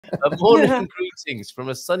Morning greetings from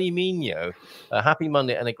a sunny Mino. Happy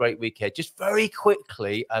Monday and a great weekend. Just very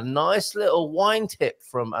quickly, a nice little wine tip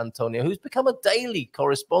from Antonio, who's become a daily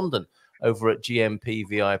correspondent over at GMP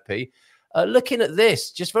VIP. Looking at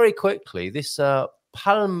this, just very quickly, this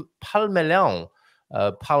Palmelon.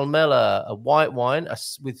 Palmela, a white wine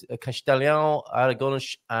with a Castellan,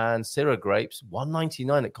 Aragonés, and Syrah grapes,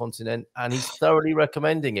 $1.99 at Continent, and he's thoroughly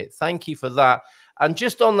recommending it. Thank you for that. And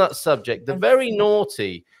just on that subject, the very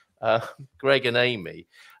naughty Greg and Amy.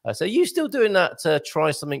 So you still doing that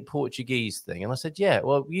try something Portuguese thing? And I said, yeah,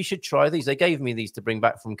 well, you should try these. They gave me these to bring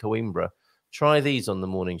back from Coimbra. Try these on the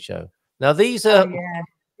morning show. Now, these are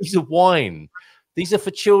wine. These are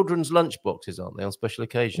for children's lunch boxes, aren't they, on special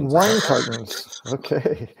occasions? Wine cartons.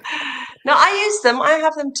 Okay. No, I use them. I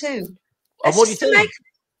have them too. And what do you think?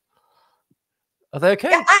 Are they okay?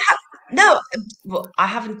 Yeah, well, I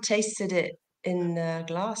haven't tasted it in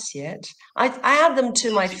glass yet. I add them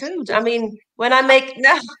to my food. I mean, when I make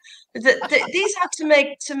these are to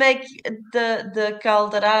make the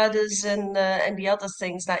caldeiradas and the other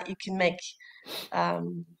things that you can make.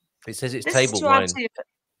 It says it's table wine.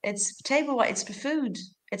 It's table wine. It's for food.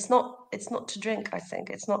 It's not to drink. I think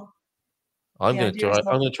it's not. I'm going to try.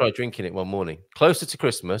 I'm going to try drinking it one morning, closer to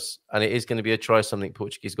Christmas, and it is going to be a try something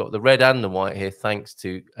Portuguese. Got the red and the white here, thanks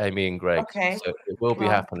to Amy and Greg. Okay, so it will be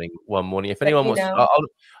happening one morning. If anyone wants,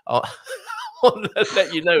 I'll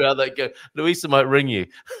let you know how that goes. Louisa might ring you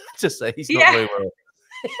to say he's not very well.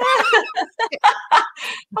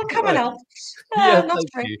 I'll come and help.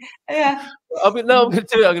 Thank you. I'm going to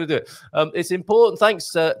do it. I'm going to do it. It's important.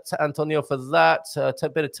 Thanks to Antonio for that. A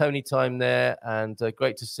bit of Tony time there, and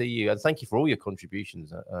great to see you. And thank you for all your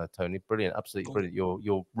contributions, Tony. Brilliant, absolutely brilliant.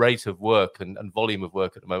 Your rate of work and volume of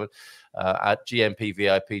work at the moment at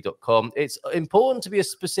gmpvip.com. It's important to be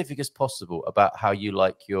as specific as possible about how you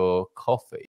like your coffee.